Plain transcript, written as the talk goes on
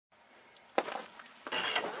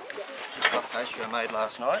pastry I made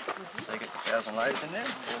last night. So you get the 1,000 layers in there,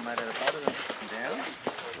 all made out of butter and put them down.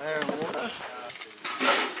 Layer in water.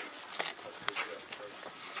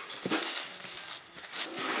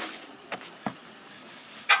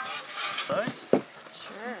 Those.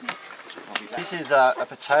 Sure. This is a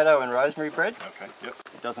potato and rosemary bread. Okay. Yep.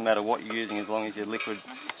 It doesn't matter what you're using as long as your liquid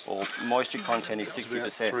or moisture content is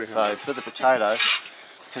 60%. So for the potato,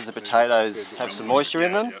 because the potatoes have some moisture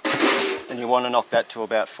in them, and you want to knock that to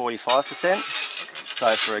about 45%.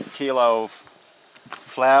 So for a kilo of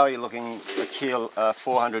flour, you're looking a kilo,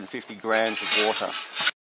 450 grams of water.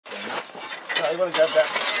 So you want to grab that,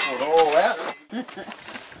 pour it all out.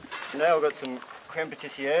 Now we've got some creme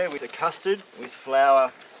patissiere with a custard with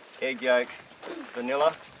flour, egg yolk,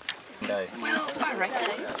 vanilla.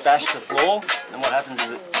 Bash the floor, and what happens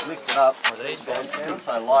is it lifts it up, so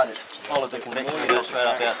light it, follow the convection straight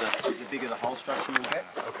up out the bigger the hole structure you get.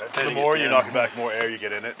 Okay. So the more you knock it back, more air you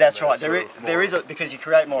get in it. That's right. There is because you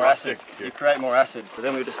create more acid. Yeah. You create more acid. But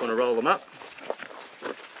then we just want to roll them up,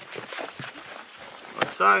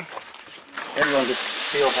 like so. Everyone just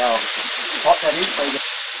feel how hot that is. So you get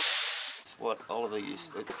what Oliver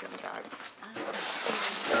used to do.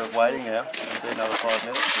 So waiting now. We'll do another 5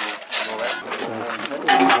 minutes.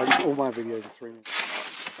 All my videos are 3 minutes.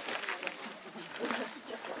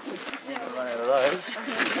 Run out of those.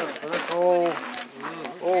 So that's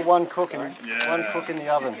all one cook in the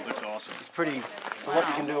oven. Looks awesome. It's pretty for what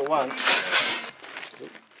you can do at once.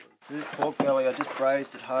 This is pork belly I just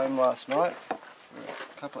braised at home last night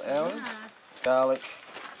for a couple of hours. Garlic,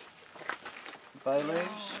 bay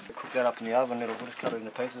leaves. We'll cook that up in the oven. We'll just cut it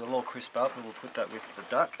into pieces. It'll all crisp up, and we'll put that with the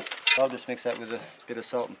duck. I'll just mix that with a bit of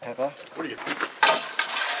salt and pepper. What do you think?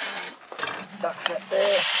 Duck's up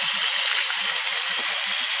there.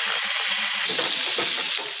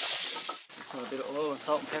 Just want a bit of oil and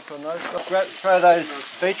salt and pepper on those. Throw those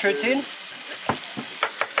beetroots in.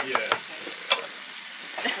 Yeah.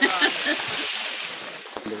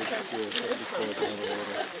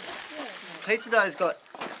 Pizza dough's got,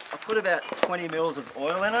 I put about 20 mils of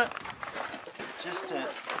oil in it, just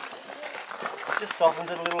softens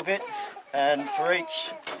it a little bit, and for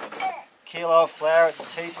each kilo of flour it's a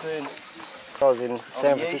teaspoon. I was in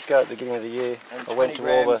San Francisco at the beginning of the year. I went to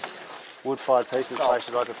all the wood-fired pizza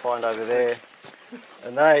places I could find over there,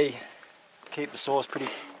 and they keep the sauce pretty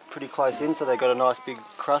close in, so they've got a nice big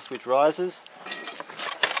crust which rises.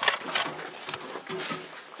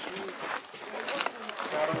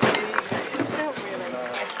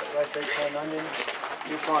 Roast beef, plain onion,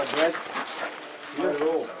 wood-fired bread, not at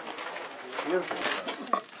all. Beautiful.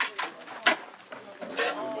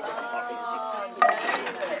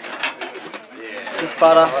 Just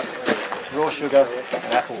butter, raw sugar, and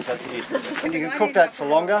apples, that's it. And you can cook that for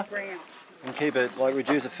longer and keep it,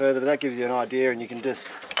 reduce it further, but that gives you an idea, and you can just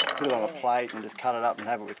put it on a plate and just cut it up and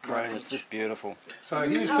have it with cream. It's just beautiful. So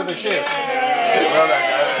here's to the chef. Well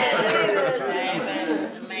done,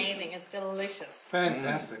 David. Amazing, it's delicious.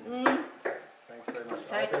 Fantastic. Thanks very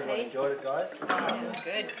much. I hope everyone enjoyed it, guys. It was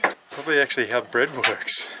good. Probably actually how bread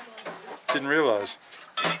works. Didn't realise.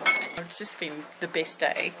 It's just been the best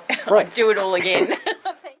day. Right. I'd do it all again.